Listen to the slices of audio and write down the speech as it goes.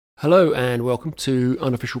Hello and welcome to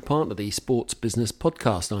Unofficial Partner, the Sports Business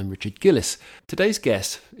Podcast. I'm Richard Gillis. Today's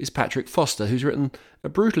guest is Patrick Foster, who's written a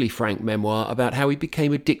brutally frank memoir about how he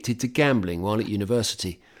became addicted to gambling while at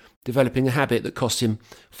university, developing a habit that cost him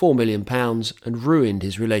 £4 million and ruined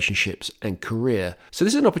his relationships and career. So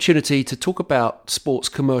this is an opportunity to talk about sports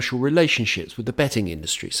commercial relationships with the betting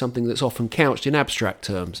industry, something that's often couched in abstract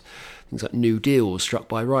terms. Things like new deals struck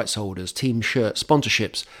by rights holders, team shirt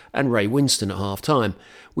sponsorships, and Ray Winston at half-time.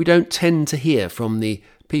 We don't tend to hear from the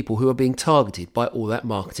people who are being targeted by all that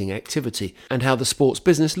marketing activity and how the sports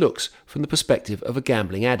business looks from the perspective of a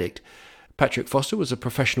gambling addict. Patrick Foster was a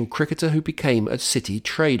professional cricketer who became a city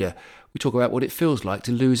trader. We talk about what it feels like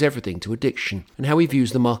to lose everything to addiction and how he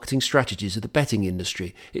views the marketing strategies of the betting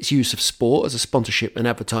industry, its use of sport as a sponsorship and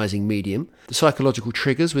advertising medium, the psychological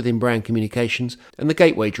triggers within brand communications, and the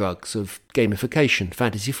gateway drugs of gamification,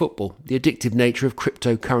 fantasy football, the addictive nature of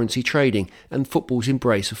cryptocurrency trading, and football's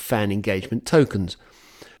embrace of fan engagement tokens.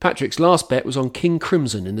 Patrick's last bet was on King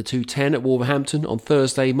Crimson in the 210 at Wolverhampton on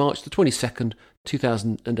Thursday, March the 22nd,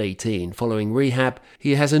 2018. Following rehab,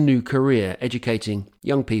 he has a new career educating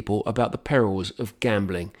young people about the perils of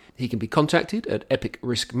gambling. He can be contacted at Epic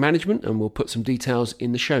Risk Management, and we'll put some details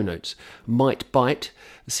in the show notes. Might Bite,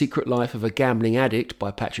 The Secret Life of a Gambling Addict by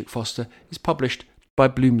Patrick Foster is published by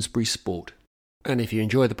Bloomsbury Sport. And if you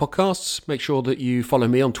enjoy the podcasts, make sure that you follow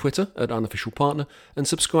me on Twitter at Unofficial Partner and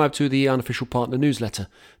subscribe to the Unofficial Partner newsletter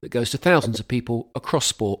that goes to thousands of people across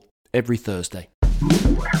sport every Thursday.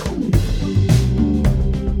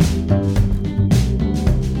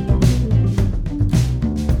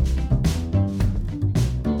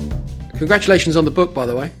 Congratulations on the book, by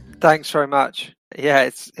the way. Thanks very much. Yeah,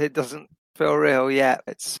 it doesn't feel real yet.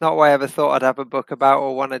 It's not what I ever thought I'd have a book about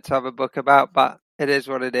or wanted to have a book about, but it is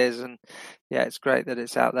what it is. And yeah, it's great that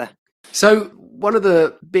it's out there. So one of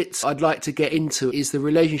the bits I'd like to get into is the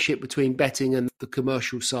relationship between betting and the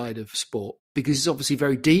commercial side of sport, because it's obviously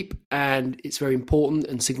very deep and it's very important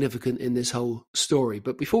and significant in this whole story.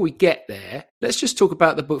 But before we get there, let's just talk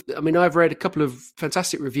about the book. I mean, I've read a couple of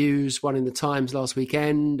fantastic reviews, one in the Times last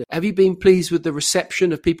weekend. Have you been pleased with the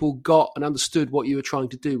reception? Have people got and understood what you were trying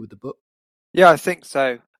to do with the book? Yeah, I think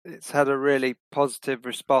so. It's had a really positive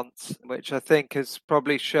response, which I think has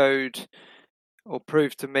probably showed or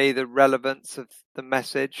proved to me the relevance of the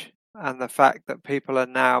message and the fact that people are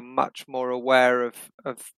now much more aware of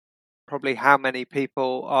probably how many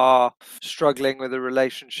people are struggling with a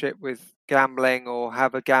relationship with gambling or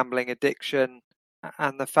have a gambling addiction,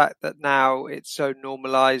 and the fact that now it's so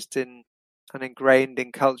normalized in and ingrained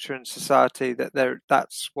in culture and society that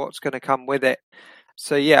that's what's going to come with it.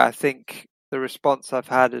 So yeah, I think the response I've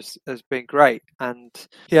had has been great, and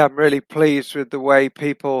yeah, I'm really pleased with the way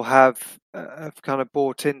people have kind of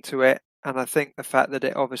bought into it. And I think the fact that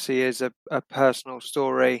it obviously is a personal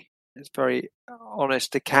story, it's a very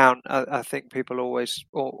honest account. I think people always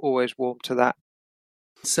warm to that.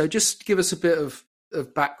 So just give us a bit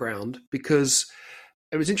of background, because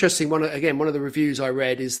it was interesting. One of the reviews I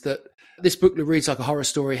read is that this book reads like a horror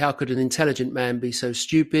story. How could an intelligent man be so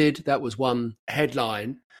stupid? That was one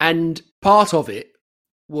headline. And part of it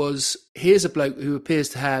was, here's a bloke who appears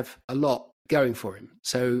to have a lot going for him.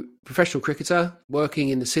 So professional cricketer, working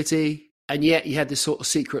in the city, and yet he had this sort of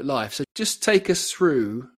secret life. So just take us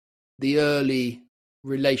through the early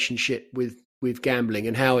relationship with gambling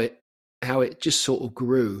and how it just sort of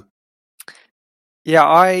grew.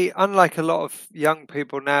 Yeah, unlike a lot of young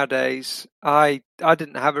people nowadays, I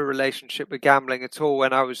didn't have a relationship with gambling at all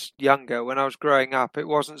when I was younger. When I was growing up, it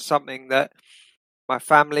wasn't something that my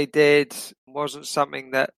family did, wasn't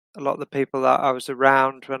something that a lot of the people that I was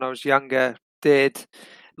around when I was younger did.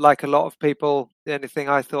 Like a lot of people, the only thing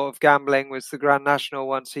I thought of gambling was the Grand National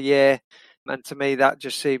once a year. And to me, that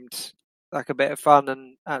just seemed like a bit of fun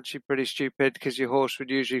and actually pretty stupid, because your horse would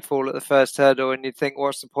usually fall at the first hurdle and you'd think,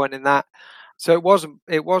 what's the point in that? So it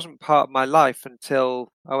wasn't part of my life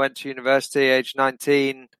until I went to university, age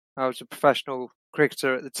 19. I was a professional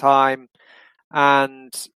cricketer at the time,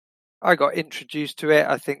 and I got introduced to it.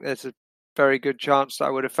 I think there's a very good chance that I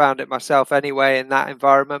would have found it myself anyway in that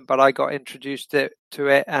environment, but I got introduced to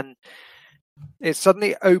it, and it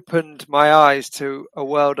suddenly opened my eyes to a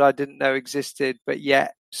world I didn't know existed, but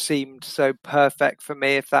yet seemed so perfect for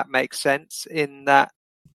me, if that makes sense, in that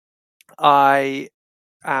I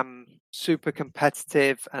am super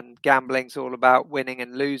competitive and gambling's all about winning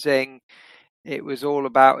and losing. It was all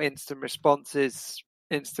about instant responses,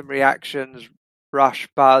 instant reactions, rush,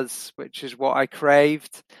 buzz, which is what I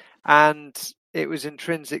craved. And it was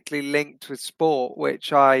intrinsically linked with sport,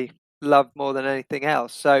 which I loved more than anything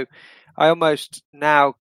else. So I almost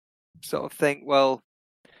now sort of think, well,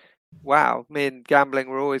 wow, me and gambling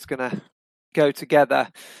were always going to go together.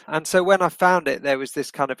 And so when I found it, there was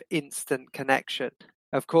this kind of instant connection.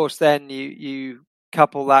 Of course, then you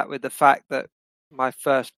couple that with the fact that my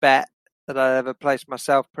first bet that I ever placed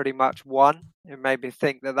myself pretty much won. It made me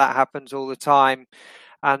think that that happens all the time.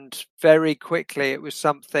 And very quickly, it was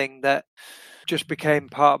something that just became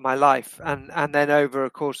part of my life. And then over a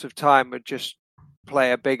course of time would just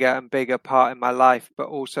play a bigger and bigger part in my life, but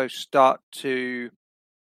also start to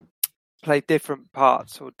play different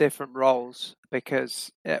parts or different roles,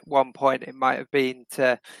 because at one point it might have been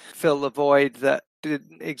to fill the void that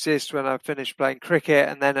didn't exist when I finished playing cricket,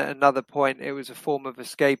 and then at another point it was a form of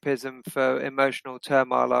escapism for emotional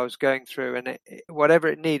turmoil I was going through, and whatever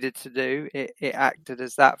it needed to do, it acted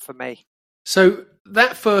as that for me. So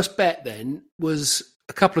that first bet then was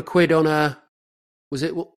a couple of quid on a,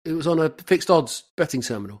 it was on a fixed odds betting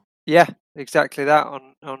terminal? Yeah, exactly that,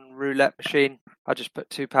 on roulette machine. I just put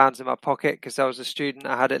 £2 in my pocket because I was a student.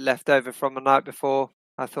 I had it left over from the night before.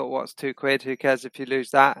 I thought, what's £2? Who cares if you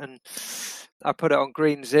lose that? And I put it on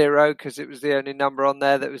green 0 because it was the only number on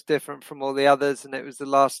there that was different from all the others, and it was the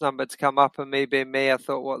last number to come up. And me being me, I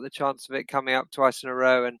thought, what are the chance of it coming up twice in a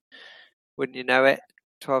row? And wouldn't you know it,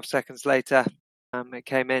 12 seconds later, it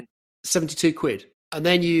came in. 72 quid. And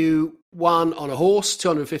then you won on a horse,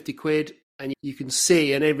 250 quid. And you can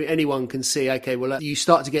see, and anyone can see, okay, well, you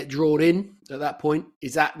start to get drawn in at that point.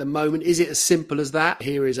 Is that the moment? Is it as simple as that?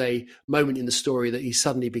 Here is a moment in the story that he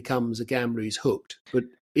suddenly becomes a gambler, he's hooked. But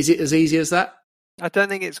is it as easy as that? I don't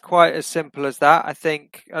think it's quite as simple as that.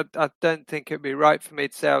 I don't think it'd be right for me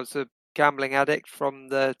to say I was a gambling addict from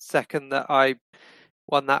the second that I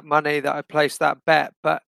won that money, that I placed that bet.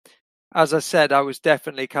 But as I said, I was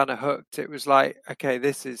definitely kind of hooked. It was like, okay,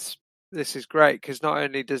 this is great, because not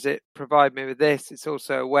only does it provide me with this, it's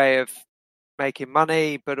also a way of making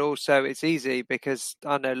money, but also it's easy because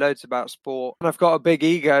I know loads about sport and I've got a big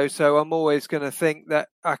ego, so I'm always going to think that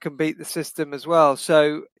I can beat the system as well.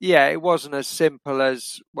 So yeah, it wasn't as simple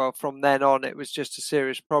as, well, from then on it was just a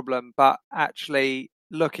serious problem. But actually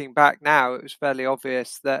looking back now, it was fairly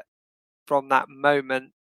obvious that from that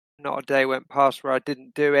moment, not a day went past where I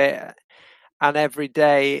didn't do it, and every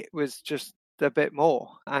day it was just a bit more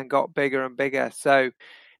and got bigger and bigger. So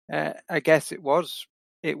I guess it was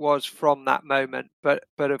from that moment, but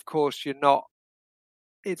of course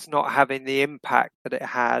it's not having the impact that it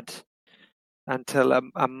had until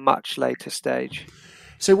a much later stage.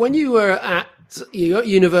 So when you were at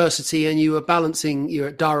university and you were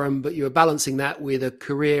at Durham, but you were balancing that with a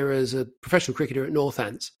career as a professional cricketer at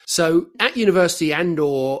Northants. So at university and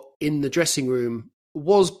or in the dressing room,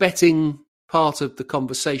 was betting part of the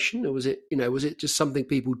conversation, or was it just something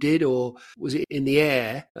people did, or was it in the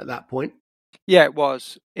air at that point? Yeah, it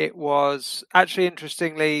was. It was actually,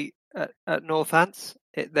 interestingly, at Northants,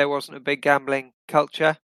 there wasn't a big gambling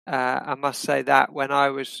culture. I must say that when I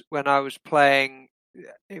was playing,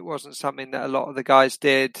 it wasn't something that a lot of the guys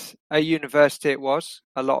did. At university, it was.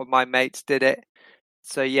 A lot of my mates did it.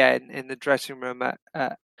 So yeah, in the dressing room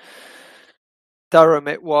at Durham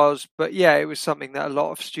it was, but yeah, it was something that a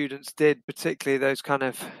lot of students did, particularly those kind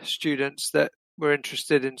of students that were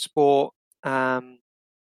interested in sport.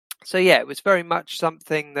 So yeah, it was very much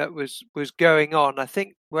something that was going on. I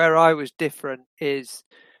think where I was different is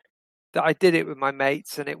that I did it with my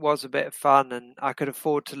mates and it was a bit of fun, and I could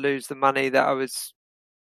afford to lose the money that I was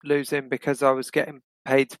losing because I was getting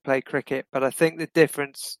paid to play cricket. But I think the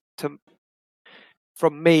difference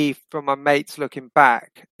from my mates looking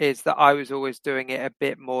back is that I was always doing it a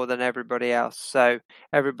bit more than everybody else. So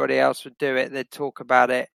everybody else would do it, they'd talk about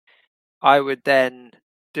it, I would then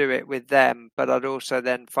do it with them, but I'd also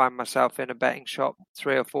then find myself in a betting shop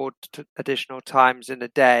 3 or 4 additional times in a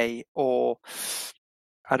day, or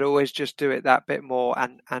I'd always just do it that bit more,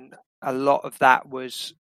 and a lot of that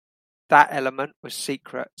element was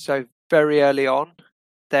secret. So very early on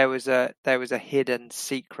there was a hidden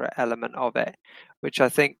secret element of it, which I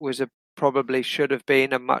think was probably should have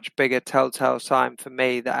been a much bigger telltale sign for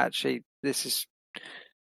me that actually this is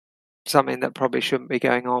something that probably shouldn't be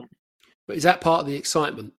going on. But is that part of the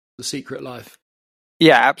excitement, the secret life?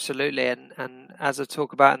 Yeah, absolutely. And as I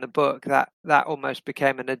talk about in the book, that almost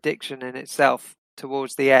became an addiction in itself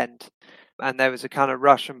towards the end. And there was a kind of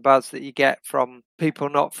rush and buzz that you get from people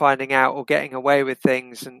not finding out or getting away with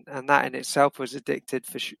things, and that in itself was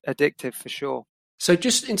addictive for sure. So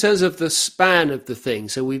just in terms of the span of the thing,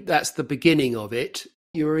 so that's the beginning of it.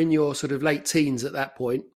 You were in your sort of late teens at that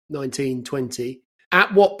point, 19, 20.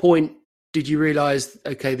 At what point did you realise,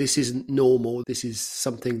 okay, this isn't normal, this is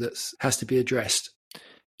something that has to be addressed?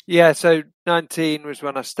 Yeah, so 19 was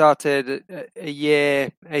when I started. A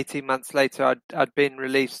year, 18 months later, I'd been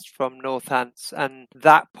released from Northants. And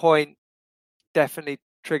that point definitely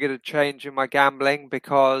triggered a change in my gambling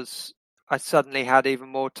because I suddenly had even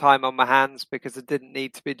more time on my hands because I didn't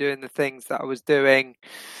need to be doing the things that I was doing.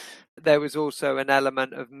 There was also an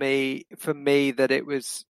element of for me, that it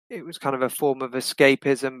was kind of a form of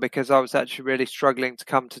escapism because I was actually really struggling to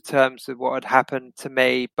come to terms with what had happened to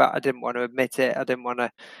me, but I didn't want to admit it. I didn't want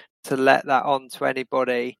to let that on to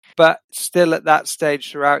anybody. But still at that stage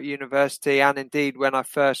throughout university, and indeed when I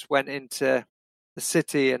first went into the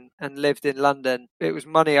city and lived in London, it was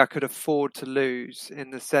money I could afford to lose,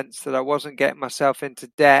 in the sense that I wasn't getting myself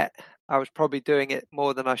into debt. I was probably doing it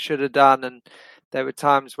more than I should have done, and there were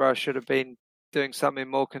times where I should have been doing something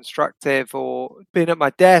more constructive or been at my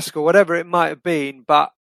desk or whatever it might have been.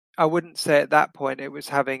 But I wouldn't say at that point it was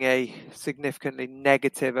having a significantly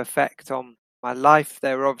negative effect on my life.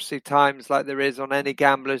 There were obviously times, like there is on any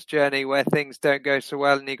gambler's journey, where things don't go so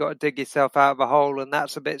well and you got to dig yourself out of a hole, and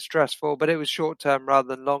that's a bit stressful, but it was short term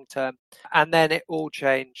rather than long term. And then it all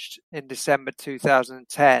changed in December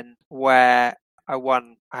 2010, where I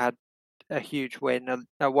had a huge win.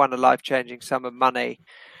 I won a life-changing sum of money,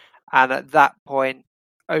 and at that point,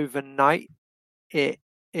 overnight, it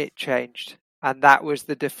changed, and that was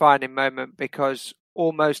the defining moment, because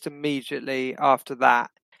almost immediately after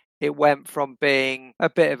that, it went from being a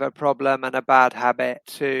bit of a problem and a bad habit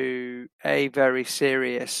to a very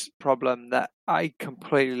serious problem that I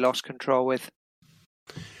completely lost control with.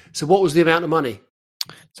 So what was the amount of money?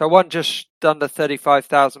 So I won just under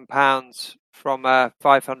 £35,000 from a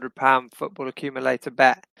 £500 football accumulator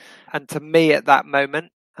bet. And to me at that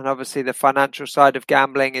moment, and obviously the financial side of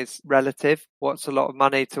gambling is relative. What's a lot of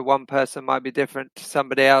money to one person might be different to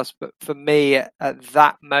somebody else. But for me at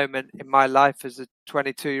that moment in my life as a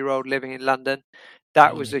 22-year-old living in London,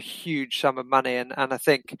 that was a huge sum of money. And I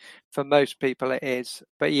think for most people it is.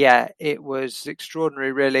 But yeah, it was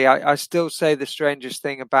extraordinary, really. I still say the strangest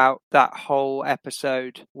thing about that whole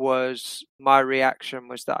episode was my reaction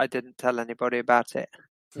was that I didn't tell anybody about it.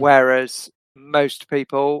 Whereas most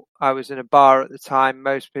people, I was in a bar at the time,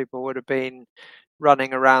 most people would have been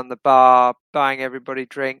running around the bar, buying everybody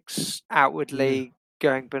drinks, outwardly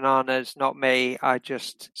going bananas. Not me. I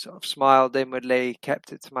just sort of smiled inwardly,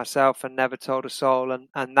 kept it to myself, and never told a soul.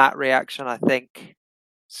 And that reaction, I think,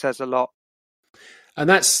 says a lot. And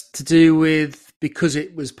that's to do with because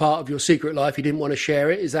it was part of your secret life, you didn't want to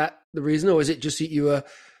share it. Is that the reason, or is it just that you were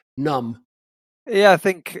numb? Yeah, I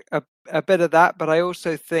think a bit of that, but I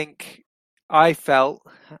also think I felt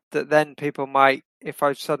that then people might, if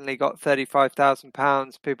I suddenly got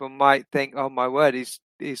 £35,000, people might think, "Oh my word, he's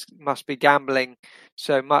must be gambling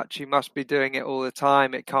so much. He must be doing it all the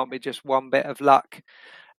time. It can't be just one bit of luck."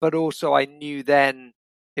 But also, I knew then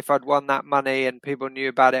if I'd won that money and people knew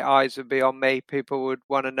about it, eyes would be on me. People would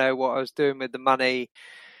want to know what I was doing with the money.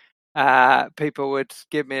 People would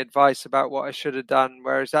give me advice about what I should have done,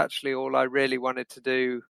 whereas actually all I really wanted to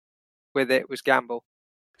do with it was gamble.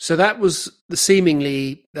 So that was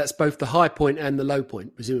that's both the high point and the low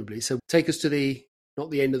point, presumably. So take us to not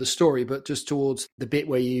the end of the story, but just towards the bit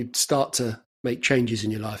where you start to make changes in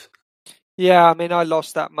your life. Yeah, I mean, I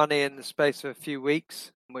lost that money in the space of a few weeks,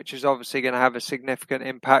 which is obviously going to have a significant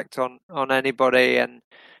impact on anybody, and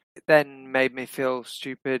it then made me feel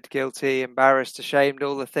stupid, guilty, embarrassed, ashamed,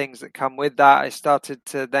 all the things that come with that. I started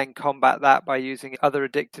to then combat that by using other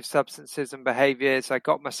addictive substances and behaviors. I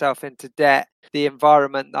got myself into debt. The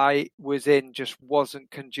environment that I was in just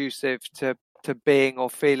wasn't conducive to being or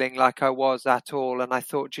feeling like I was at all. And I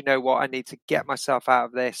thought, you know what, I need to get myself out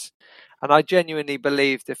of this. And I genuinely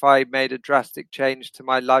believed if I made a drastic change to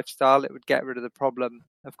my lifestyle, it would get rid of the problem.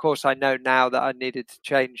 Of course, I know now that I needed to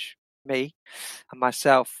change me and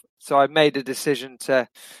myself. So I made a decision to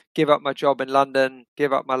give up my job in London,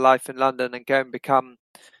 give up my life in London, and go and become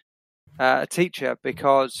a teacher,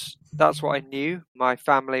 because that's what I knew. My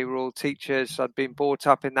family were all teachers. I'd been brought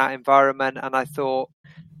up in that environment, and I thought,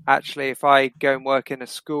 actually, if I go and work in a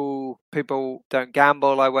school, people don't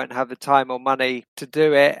gamble, I won't have the time or money to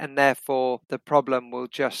do it, and therefore the problem will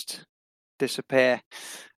just disappear.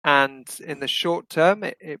 And in the short term,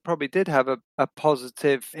 it probably did have a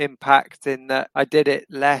positive impact in that I did it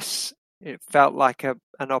less. It felt like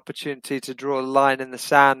an opportunity to draw a line in the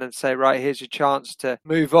sand and say, right, here's your chance to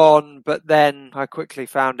move on. But then I quickly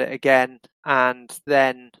found it again. And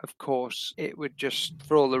then, of course, it would just,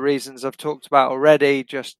 for all the reasons I've talked about already,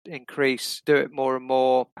 just increase, do it more and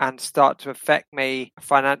more, and start to affect me.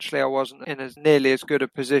 Financially, I wasn't in nearly as good a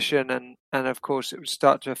position. And of course, it would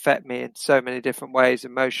start to affect me in so many different ways,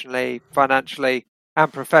 emotionally, financially.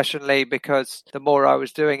 and professionally, because the more I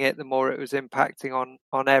was doing it, the more it was impacting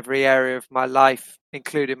on every area of my life,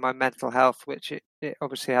 including my mental health, which it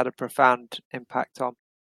obviously had a profound impact on.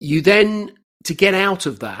 You then, to get out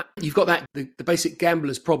of that, you've got that the basic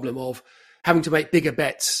gambler's problem of having to make bigger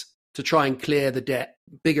bets to try and clear the debt,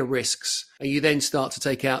 bigger risks. And you then start to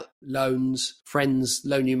take out loans, friends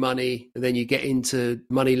loan you money, and then you get into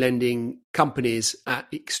money lending companies at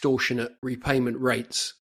extortionate repayment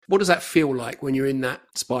rates. What does that feel like when you're in that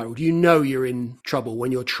spiral? Do you know you're in trouble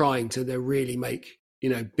when you're trying to really make,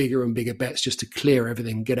 bigger and bigger bets just to clear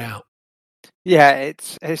everything and get out? Yeah,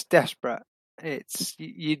 it's desperate. It's,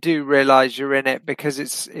 you do realize you're in it because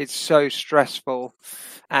it's so stressful,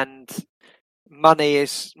 and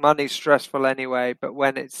money's stressful anyway, but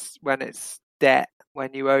when it's debt,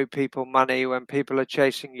 when you owe people money, when people are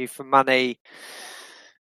chasing you for money,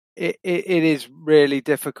 it is really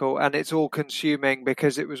difficult, and it's all consuming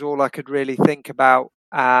because it was all I could really think about.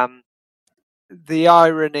 The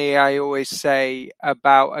irony I always say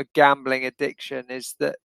about a gambling addiction is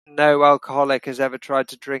that no alcoholic has ever tried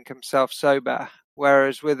to drink himself sober,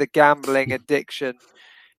 whereas with a gambling addiction,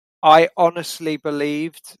 I honestly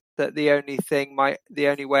believed that the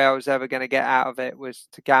only way I was ever going to get out of it was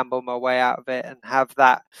to gamble my way out of it and have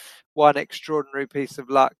that one extraordinary piece of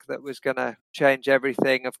luck that was going to change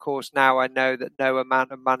everything. Of course, now I know that no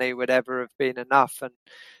amount of money would ever have been enough, and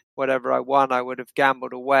whatever I won, I would have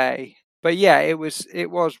gambled away. But yeah, it was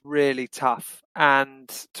really tough. And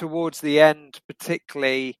towards the end,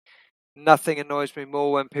 particularly, nothing annoys me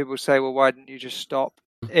more when people say, well, why didn't you just stop?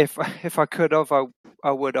 If I could have,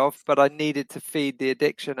 I would have, but I needed to feed the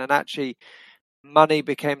addiction. And actually, money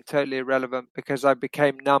became totally irrelevant because I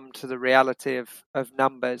became numb to the reality of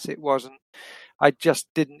numbers. It wasn't, I just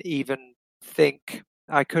didn't even think,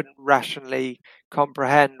 I couldn't rationally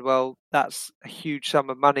comprehend, well, that's a huge sum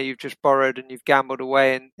of money you've just borrowed and you've gambled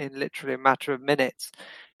away in literally a matter of minutes.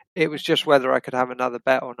 It was just whether I could have another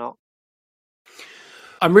bet or not.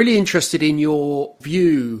 I'm really interested in your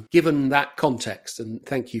view, given that context, and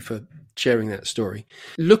thank you for sharing that story.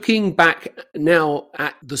 Looking back now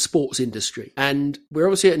at the sports industry, and we're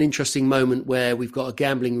obviously at an interesting moment where we've got a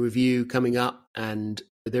gambling review coming up, and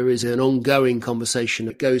there is an ongoing conversation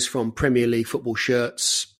that goes from Premier League football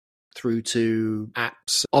shirts through to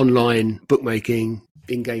apps, online bookmaking,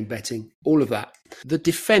 in-game betting, all of that. The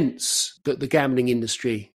defense that the gambling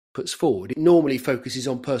industry puts forward, it normally focuses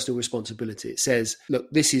on personal responsibility. It says,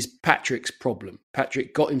 look, this is Patrick's problem.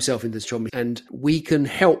 Patrick got himself into this trouble and we can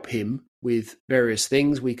help him with various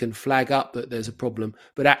things. We can flag up that there's a problem,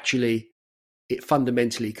 but actually it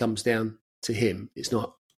fundamentally comes down to him. It's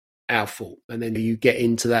not our fault. And then you get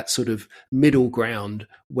into that sort of middle ground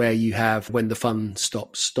where you have when the fun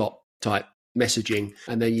stops, stop type messaging.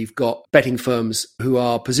 And then you've got betting firms who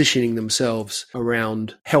are positioning themselves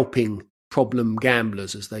around helping problem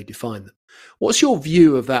gamblers as they define them. What's your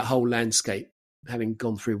view of that whole landscape, having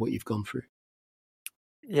gone through what you've gone through?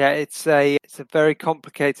 Yeah, it's a very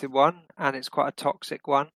complicated one, and it's quite a toxic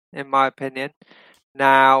one, in my opinion.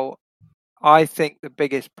 Now, I think the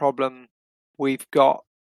biggest problem we've got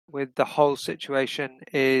with the whole situation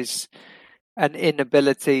is an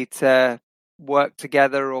inability to work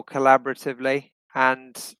together or collaboratively,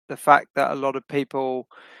 and the fact that a lot of people,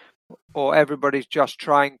 or everybody's just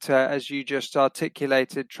trying to, as you just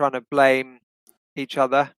articulated, trying to blame each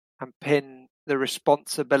other and pin the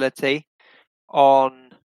responsibility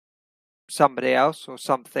on somebody else or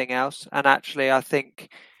something else. And actually, I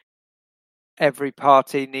think every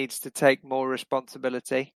party needs to take more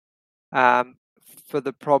responsibility for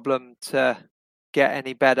the problem to get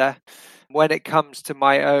any better. When it comes to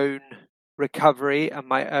my own recovery and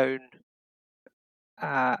my own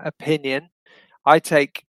opinion, I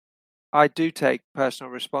do take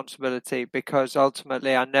personal responsibility, because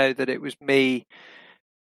ultimately I know that it was me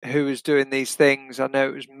who was doing these things. I know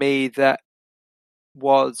it was me that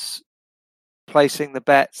was placing the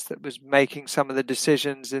bets, that was making some of the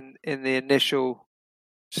decisions in the initial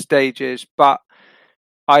stages. But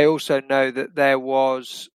I also know that there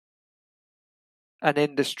was an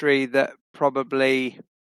industry that probably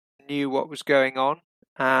knew what was going on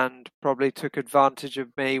and probably took advantage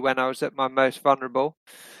of me when I was at my most vulnerable.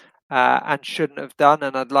 And shouldn't have done.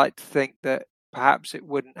 And I'd like to think that perhaps it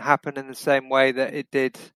wouldn't happen in the same way that it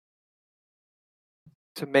did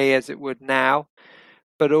to me as it would now.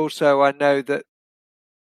 But also I know that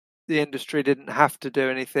the industry didn't have to do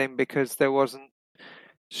anything because there wasn't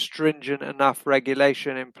stringent enough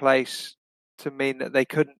regulation in place to mean that they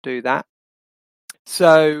couldn't do that.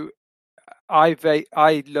 So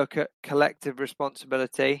I look at collective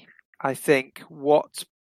responsibility. I think what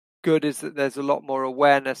good is that there's a lot more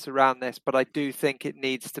awareness around this, but I do think it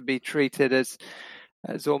needs to be treated as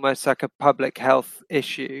almost like a public health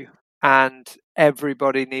issue, and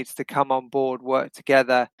everybody needs to come on board, work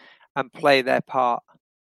together and play their part.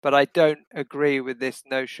 But I don't agree with this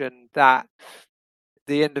notion that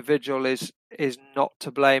the individual is not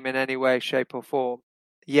to blame in any way, shape or form.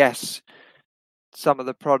 Yes, some of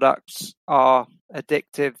the products are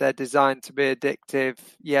addictive, they're designed to be addictive.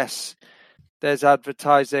 Yes, there's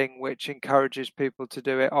advertising which encourages people to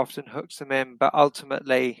do it, often hooks them in, but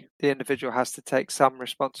ultimately the individual has to take some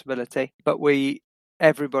responsibility. But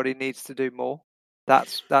everybody needs to do more.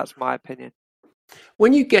 That's my opinion.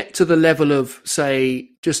 When you get to the level of, say,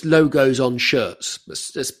 just logos on shirts,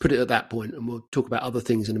 let's put it at that point, and we'll talk about other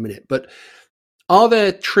things in a minute, but are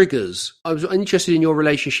there triggers? I was interested in your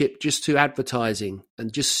relationship just to advertising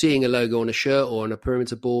and just seeing a logo on a shirt or on a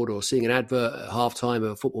perimeter board or seeing an advert at halftime of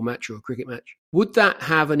a football match or a cricket match. Would that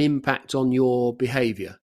have an impact on your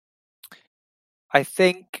behaviour? I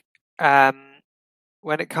think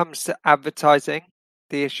when it comes to advertising,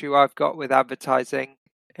 the issue I've got with advertising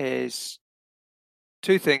is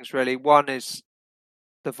two things, really. One is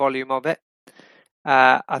the volume of it.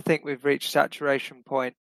 I think we've reached saturation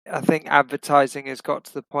point. I think advertising has got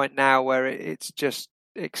to the point now where it's just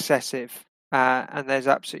excessive, and there's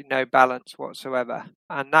absolutely no balance whatsoever.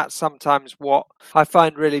 And that's sometimes what I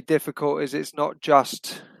find really difficult. Is it's not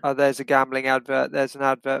just there's a gambling advert, there's an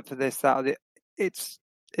advert for this, that, or the.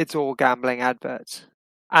 It's all gambling adverts.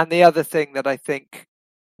 And the other thing that I think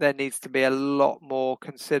there needs to be a lot more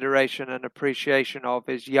consideration and appreciation of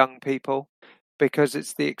is young people, because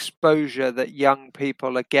it's the exposure that young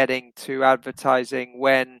people are getting to advertising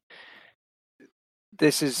when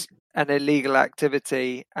this is an illegal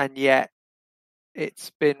activity, and yet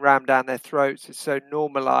it's been rammed down their throats. It's so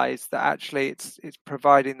normalized that actually it's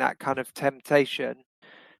providing that kind of temptation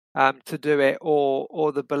to do it,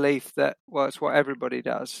 or the belief that, well, it's what everybody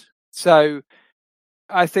does. So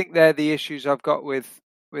I think they're the issues I've got with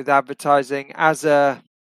advertising. As a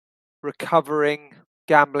recovering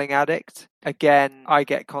gambling addict, again, I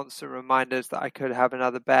get constant reminders that I could have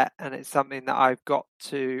another bet, and it's something that I've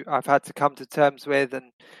had to come to terms with.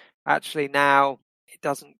 And actually now it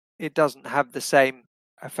doesn't have the same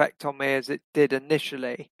effect on me as it did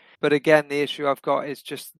initially. But again, the issue I've got is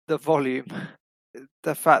just the volume,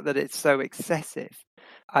 the fact that it's so excessive.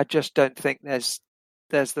 I just don't think there's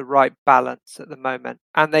the right balance at the moment,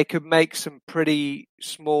 and they could make some pretty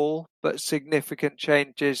small but significant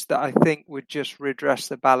changes that I think would just redress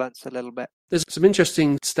the balance a little bit. There's some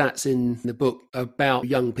interesting stats in the book about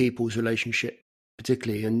young people's relationship,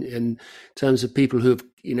 particularly in terms of people who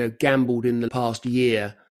have gambled in the past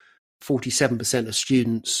year. 47% of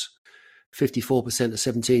students, 54% of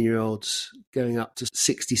 17-year-olds, going up to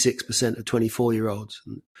 66% of 24-year-olds.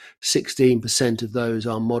 And 16% of those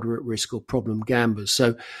are moderate risk or problem gamblers.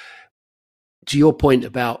 So to your point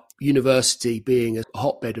about university being a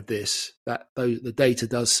hotbed of this, that the data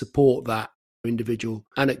does support that individual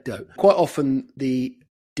anecdote. Quite often the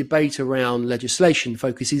debate around legislation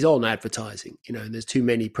focuses on advertising, and there's too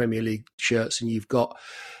many Premier League shirts and you've got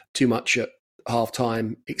too much at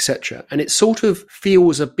halftime, etc. And it sort of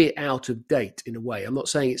feels a bit out of date in a way. I'm not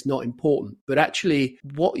saying it's not important, but actually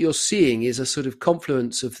what you're seeing is a sort of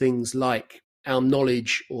confluence of things like our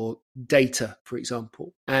knowledge or data, for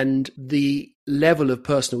example, and the level of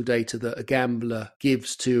personal data that a gambler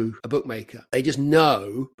gives to a bookmaker. They just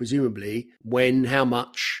know, presumably, when, how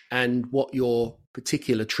much, and what your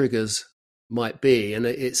particular triggers might be. And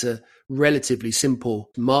it's a relatively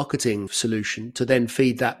simple marketing solution to then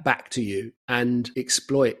feed that back to you and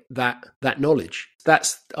exploit that knowledge.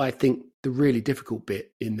 That's, I think, the really difficult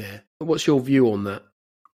bit in there. What's your view on that?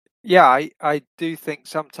 Yeah, I do think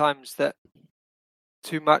sometimes that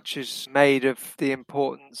too much is made of the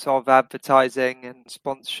importance of advertising and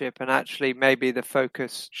sponsorship, and actually maybe the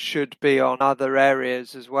focus should be on other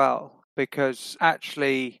areas as well. Because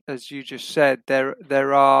actually, as you just said,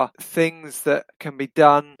 there are things that can be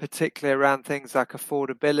done, particularly around things like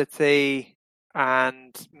affordability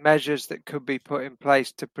and measures that could be put in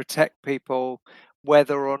place to protect people,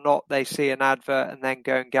 whether or not they see an advert and then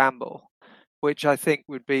go and gamble, which I think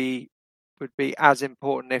would be as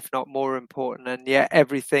important, if not more important. And yet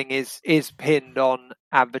everything is pinned on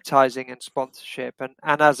advertising and sponsorship.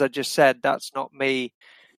 And as I just said, that's not me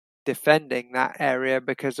defending that area,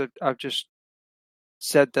 because I've just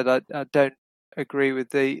said that I don't agree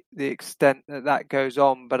with the extent that goes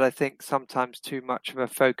on, but I think sometimes too much of a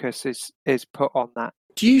focus is put on that.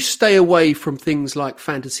 Do you stay away from things like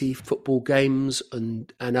fantasy football games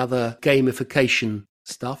and other gamification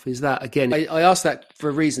stuff? Is that, again, I ask that for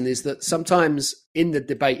a reason, is that sometimes in the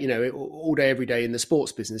debate, all day, every day in the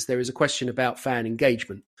sports business, there is a question about fan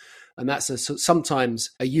engagement. And that's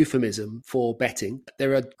sometimes a euphemism for betting.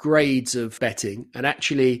 There are grades of betting, and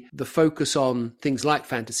actually the focus on things like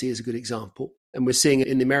fantasy is a good example. And we're seeing it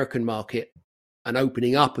in the American market, an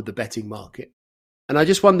opening up of the betting market. And I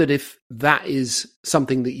just wondered if that is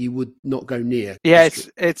something that you would not go near. Yeah,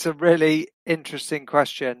 it's a really interesting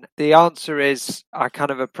question. The answer is I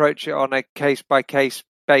kind of approach it on a case-by-case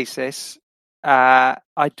basis.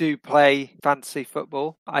 I do play fantasy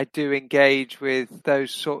football. I do engage with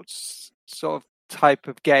those sort of type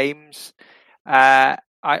of games. I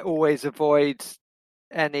always avoid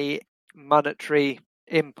any monetary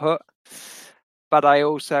input, but I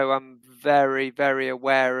also am very, very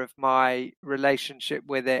aware of my relationship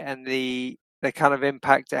with it and the kind of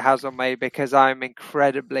impact it has on me, because I'm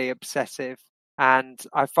incredibly obsessive. And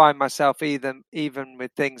I find myself even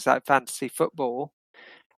with things like fantasy football,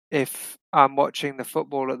 if I'm watching the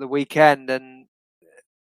football at the weekend and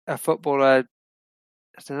a footballer,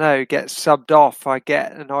 I don't know, gets subbed off, I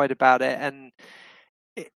get annoyed about it. And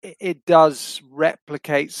it does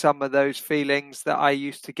replicate some of those feelings that I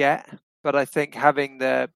used to get. But I think having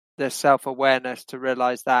the self-awareness to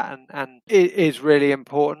realize that and it is really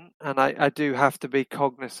important, and I do have to be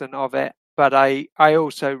cognizant of it. But I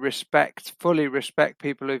also fully respect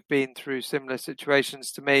people who've been through similar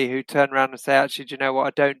situations to me, who turn around and say, actually, do you know what,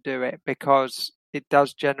 I don't do it because it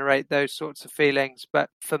does generate those sorts of feelings.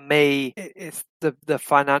 But for me, it's the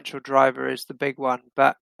financial driver is the big one.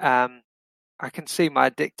 But I can see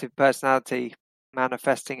my addictive personality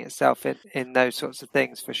manifesting itself in those sorts of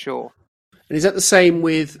things for sure. And is that the same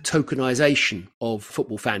with tokenization of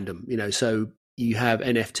football fandom? So you have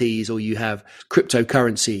NFTs or you have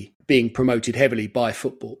cryptocurrency being promoted heavily by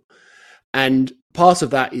football. And part of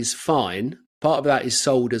that is fine. Part of that is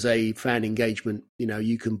sold as a fan engagement.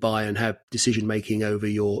 You can buy and have decision making over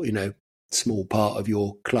your, small part of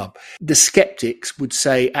your club. The skeptics would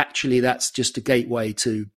say, actually, that's just a gateway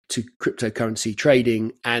to cryptocurrency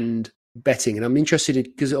trading and betting. And I'm interested in,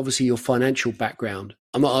 because obviously your financial background,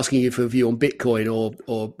 I'm not asking you for a view on Bitcoin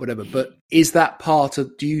or whatever, but is that part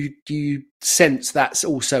of, do you sense that's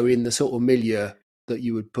also in the sort of milieu that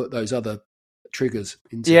you would put those other triggers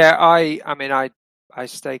into? Yeah, I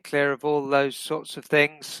stay clear of all those sorts of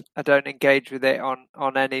things. I don't engage with it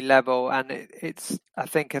on any level. And it's, I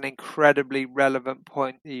think, an incredibly relevant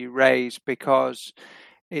point that you raise, because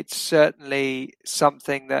it's certainly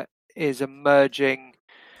something that is emerging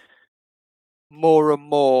more and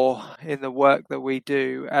more in the work that we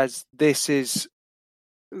do, as this is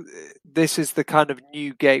the kind of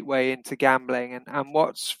new gateway into gambling. And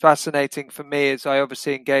what's fascinating for me is I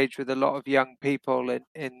obviously engage with a lot of young people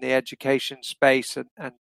in the education space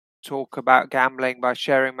and talk about gambling by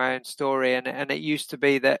sharing my own story. And it used to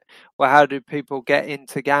be that, well, how do people get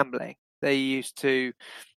into gambling? They used to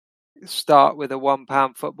start with a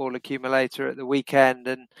 £1 football accumulator at the weekend,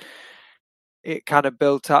 and it kind of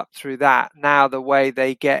built up through that. Now the way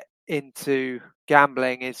they get into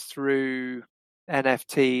gambling is through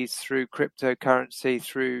NFTs, through cryptocurrency,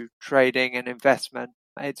 through trading and investment.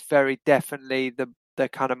 It's very definitely the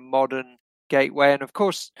kind of modern gateway. And of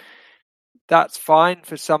course, that's fine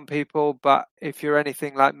for some people, but if you're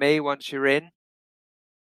anything like me, once you're in,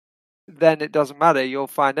 then it doesn't matter. You'll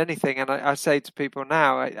find anything. And I say to people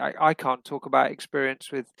now, I can't talk about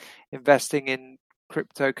experience with investing in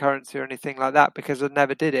cryptocurrency or anything like that, because I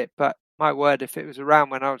never did it. But my word, if it was around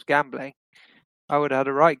when I was gambling, I would have had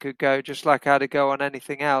a right good go, just like I had a go on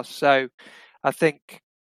anything else. So I think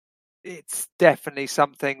it's definitely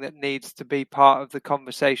something that needs to be part of the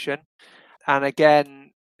conversation. And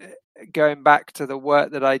again, going back to the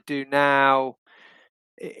work that I do now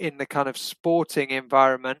in the kind of sporting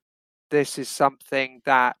environment, this is something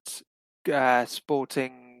that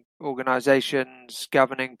sporting organizations,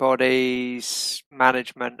 governing bodies,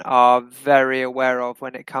 management are very aware of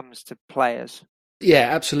when it comes to players. Yeah,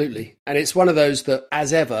 absolutely. And it's one of those that,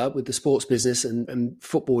 as ever, with the sports business, and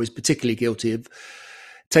football is particularly guilty of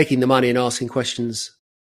taking the money and asking questions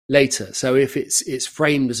later. So if it's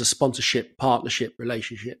framed as a sponsorship partnership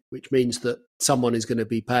relationship, which means that someone is going to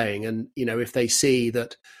be paying, and if they see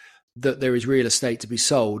that there is real estate to be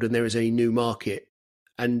sold and there is a new market,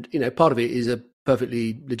 and part of it is a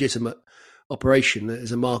perfectly legitimate operation.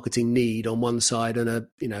 There's a marketing need on one side, and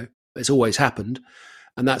it's always happened.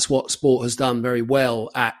 And that's what sport has done very well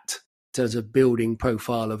at, in terms of building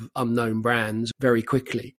profile of unknown brands very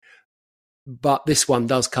quickly. But this one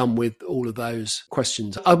does come with all of those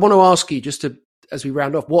questions. I want to ask you, just to as we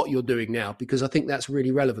round off, what you're doing now, because I think that's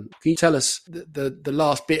really relevant. Can you tell us the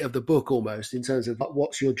last bit of the book almost, in terms of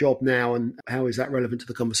what's your job now and how is that relevant to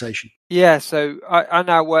the conversation? Yeah, so I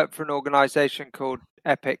now work for an organisation called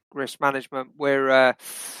Epic Risk Management. We're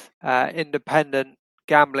independent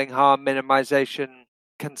gambling harm minimisation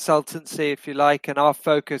consultancy, if you like, and our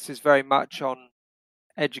focus is very much on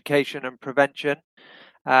education and prevention.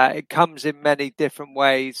 It comes in many different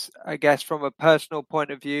ways. I guess from a personal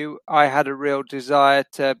point of view, I had a real desire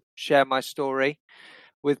to share my story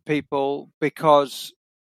with people because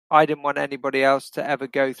I didn't want anybody else to ever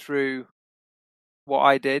go through what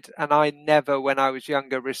I did. And I never, when I was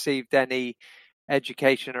younger, received any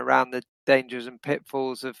education around the dangers and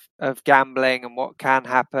pitfalls of gambling and what can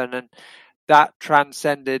happen. And that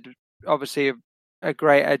transcended, obviously, a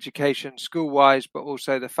great education school-wise, but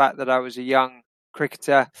also the fact that I was a young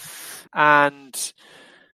cricketer. And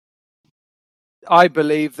I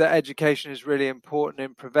believe that education is really important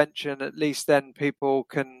in prevention. At least then people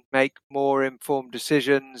can make more informed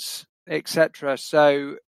decisions, etc.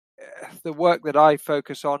 So the work that I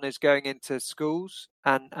focus on is going into schools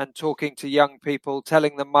and talking to young people,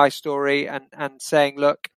 telling them my story and saying,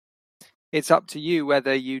 look, it's up to you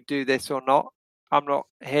whether you do this or not. I'm not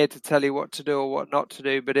here to tell you what to do or what not to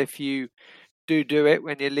do, but if you do it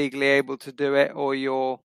when you're legally able to do it or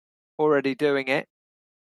you're already doing it,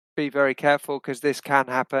 be very careful because this can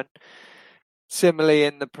happen. Similarly,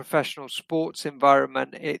 in the professional sports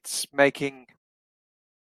environment, it's making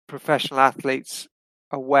professional athletes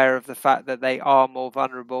aware of the fact that they are more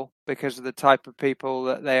vulnerable because of the type of people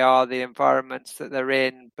that they are, the environments that they're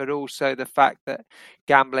in, but also the fact that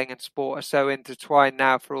gambling and sport are so intertwined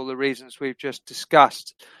now for all the reasons we've just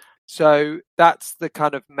discussed. So that's the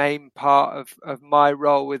kind of main part of my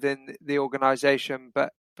role within the organization,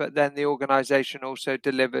 but then the organization also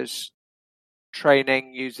delivers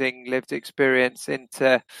training using lived experience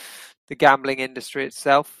into the gambling industry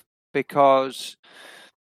itself, because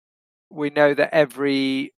we know that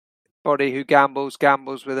everybody who gambles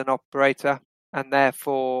with an operator, and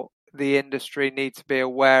therefore the industry needs to be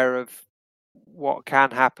aware of what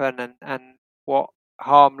can happen and what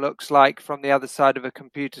harm looks like from the other side of a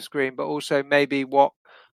computer screen, but also maybe what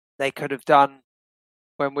they could have done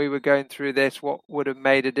when we were going through this, what would have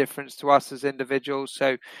made a difference to us as individuals.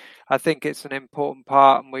 So I think it's an important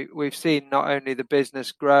part, and we've seen not only the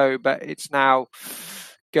business grow, but it's now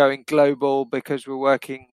going global because we're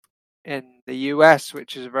working in the US,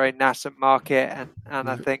 which is a very nascent market, and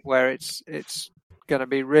I think where it's going to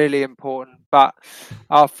be really important. But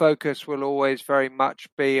our focus will always very much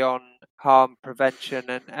be on harm prevention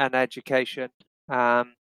and education.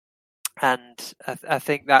 And I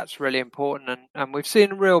think that's really important. And we've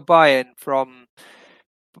seen real buy-in from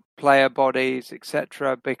player bodies,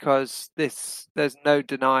 etc., because there's no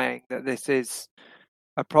denying that this is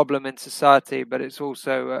a problem in society, but it's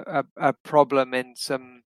also a problem in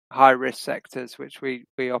some high-risk sectors which we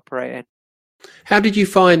operate in. How did you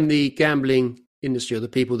find the gambling industry, or the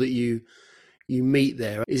people that you meet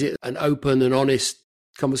there? Is it an open and honest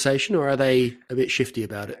conversation, or are they a bit shifty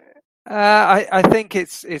about it? I think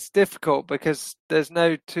it's difficult because there's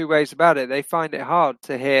no two ways about it. They find it hard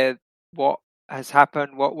to hear what has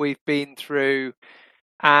happened, what we've been through,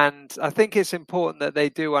 and I think it's important that they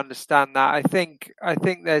do understand that. I think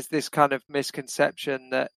there's this kind of misconception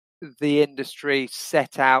that the industry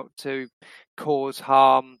set out to cause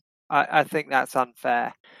harm. I think that's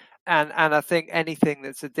unfair, and I think anything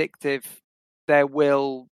that's addictive, there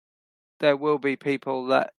will be people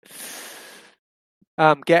that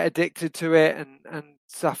get addicted to it and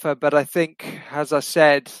suffer. But I think, as I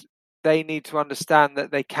said, they need to understand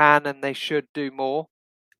that they can and they should do more.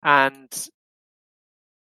 And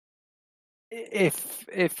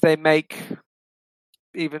if they make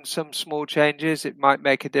even some small changes, it might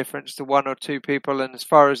make a difference to one or two people. And as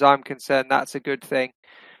far as I'm concerned, that's a good thing.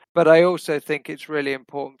 But I also think it's really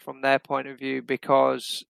important from their point of view,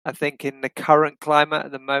 because I think in the current climate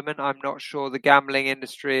at the moment, I'm not sure the gambling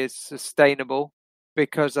industry is sustainable,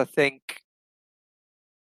 because I think,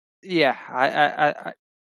 I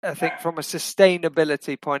think from a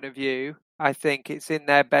sustainability point of view, I think it's in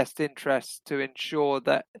their best interest to ensure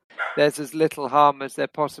that there's as little harm as there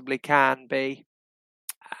possibly can be,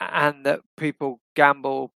 and that people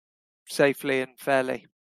gamble safely and fairly.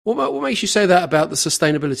 What makes you say that about the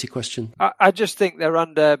sustainability question? I just think they're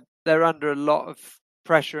under a lot of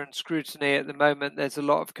pressure and scrutiny at the moment. There's a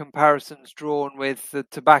lot of comparisons drawn with the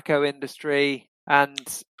tobacco industry,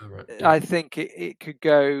 and I think it could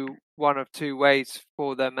go one of two ways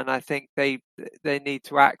for them, and I think they need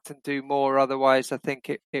to act and do more. Otherwise, I think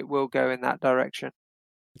it will go in that direction.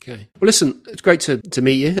 Okay. Well, listen, it's great to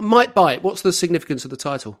meet you. Might Bite, what's the significance of the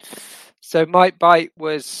title? So Might Bite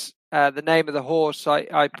was the name of the horse.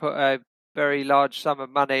 I put a very large sum of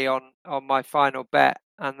money on my final bet,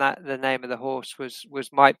 and that the name of the horse was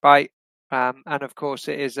Might Bite. And of course,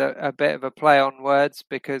 it is a bit of a play on words,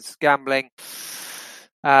 because gambling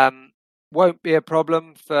won't be a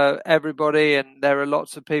problem for everybody, and there are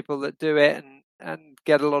lots of people that do it and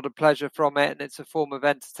get a lot of pleasure from it, and it's a form of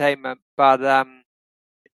entertainment. But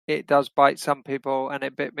it does bite some people, and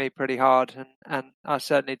it bit me pretty hard, and I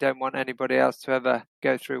certainly don't want anybody else to ever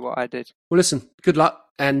go through what I did. Well, listen, good luck,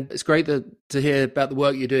 and it's great to hear about the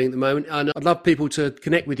work you're doing at the moment, and I'd love people to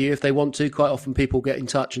connect with you if they want to. Quite often people get in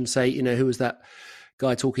touch and say, who was that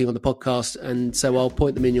guy talking on the podcast, and so I'll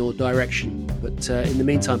point them in your direction. But in the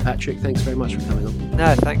meantime, Patrick, thanks very much for coming on.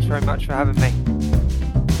 No, thanks very much for having me.